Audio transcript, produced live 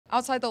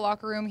Outside the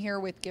locker room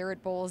here with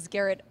Garett Bolles.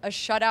 Garett, a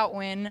shutout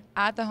win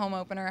at the home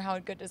opener. How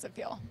good does it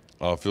feel?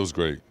 It feels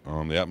great.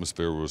 The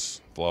atmosphere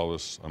was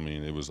flawless. I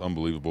mean, it was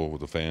unbelievable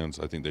with the fans.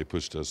 I think they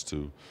pushed us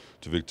to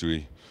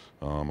victory.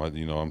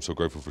 I'm so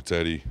grateful for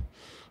Teddy.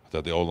 I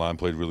thought the O-line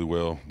played really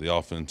well. The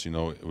offense,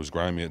 it was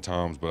grimy at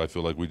times, but I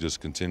feel like we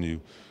just continue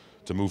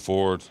to move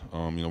forward.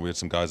 We had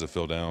some guys that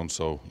fell down,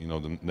 so,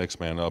 the next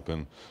man up,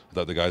 and I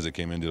thought the guys that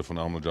came in did a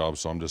phenomenal job,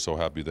 so I'm just so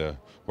happy that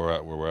we're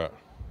at where we're at.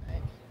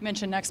 You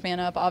mentioned next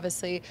man up.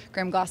 Obviously,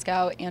 Graham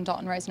Glasgow and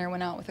Dalton Reisner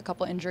went out with a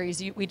couple injuries.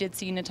 We did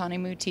see Netane,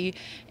 Muti,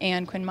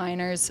 and Quinn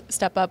Meinerz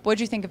step up. What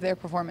did you think of their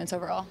performance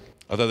overall?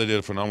 I thought they did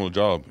a phenomenal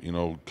job.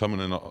 Coming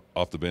in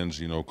off the bench,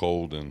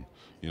 cold and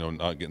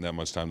not getting that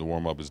much time to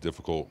warm up is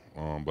difficult.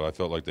 But I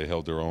felt like they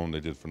held their own. They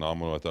did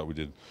phenomenal. I thought we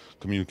did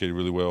communicate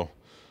really well.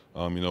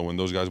 When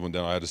those guys went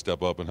down, I had to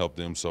step up and help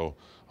them. So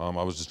I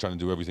was just trying to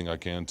do everything I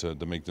can to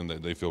make them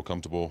that they feel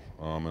comfortable.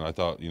 And I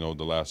thought, the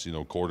last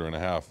quarter and a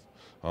half,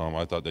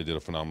 I thought they did a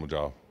phenomenal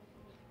job.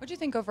 What do you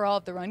think overall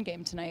of the run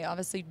game tonight?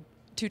 Obviously,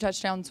 2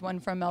 touchdowns, one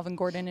from Melvin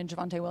Gordon and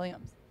Javonte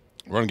Williams.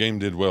 Run game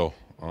did well.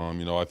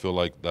 I feel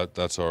like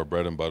that's our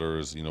bread and butter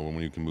is,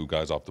 when you can move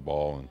guys off the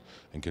ball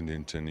and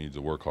continue to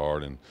work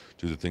hard and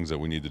do the things that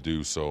we need to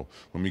do. So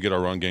when we get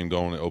our run game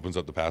going, it opens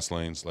up the pass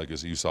lanes like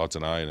as you saw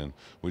tonight. And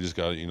we just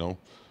got to,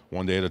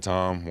 one day at a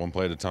time, one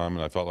play at a time,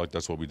 and I felt like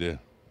that's what we did.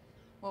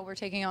 Well, we're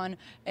taking on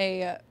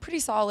a pretty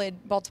solid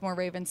Baltimore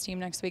Ravens team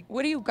next week.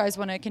 What do you guys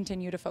want to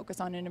continue to focus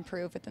on and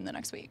improve within the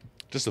next week?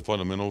 Just the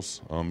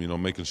fundamentals,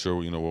 making sure,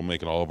 we're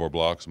making all of our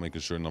blocks,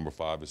 making sure number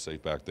 5 is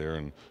safe back there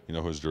and,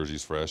 his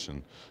jersey's fresh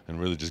and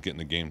really just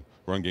getting the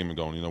run game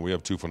going. We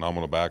have 2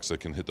 phenomenal backs that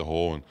can hit the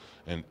hole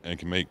and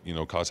can make,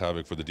 cause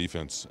havoc for the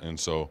defense. And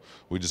so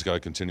we just got to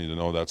continue to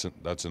know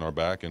that's in our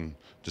back and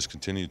just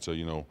continue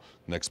to,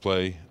 next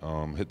play,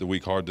 hit the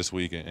week hard this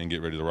week and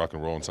get ready to rock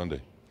and roll on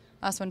Sunday.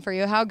 Last one for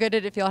you. How good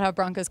did it feel to have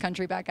Broncos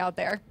country back out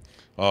there?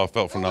 Oh, it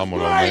felt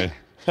phenomenal, man.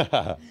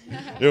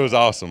 It was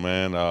awesome,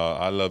 man.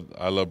 I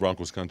love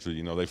Broncos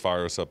country. They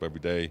fire us up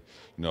every day.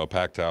 A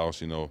packed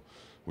house.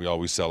 We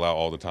always sell out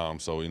all the time.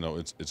 So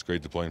it's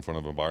great to play in front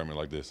of an environment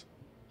like this.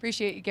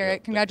 Appreciate you,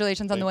 Garett.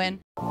 Congratulations on the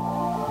win.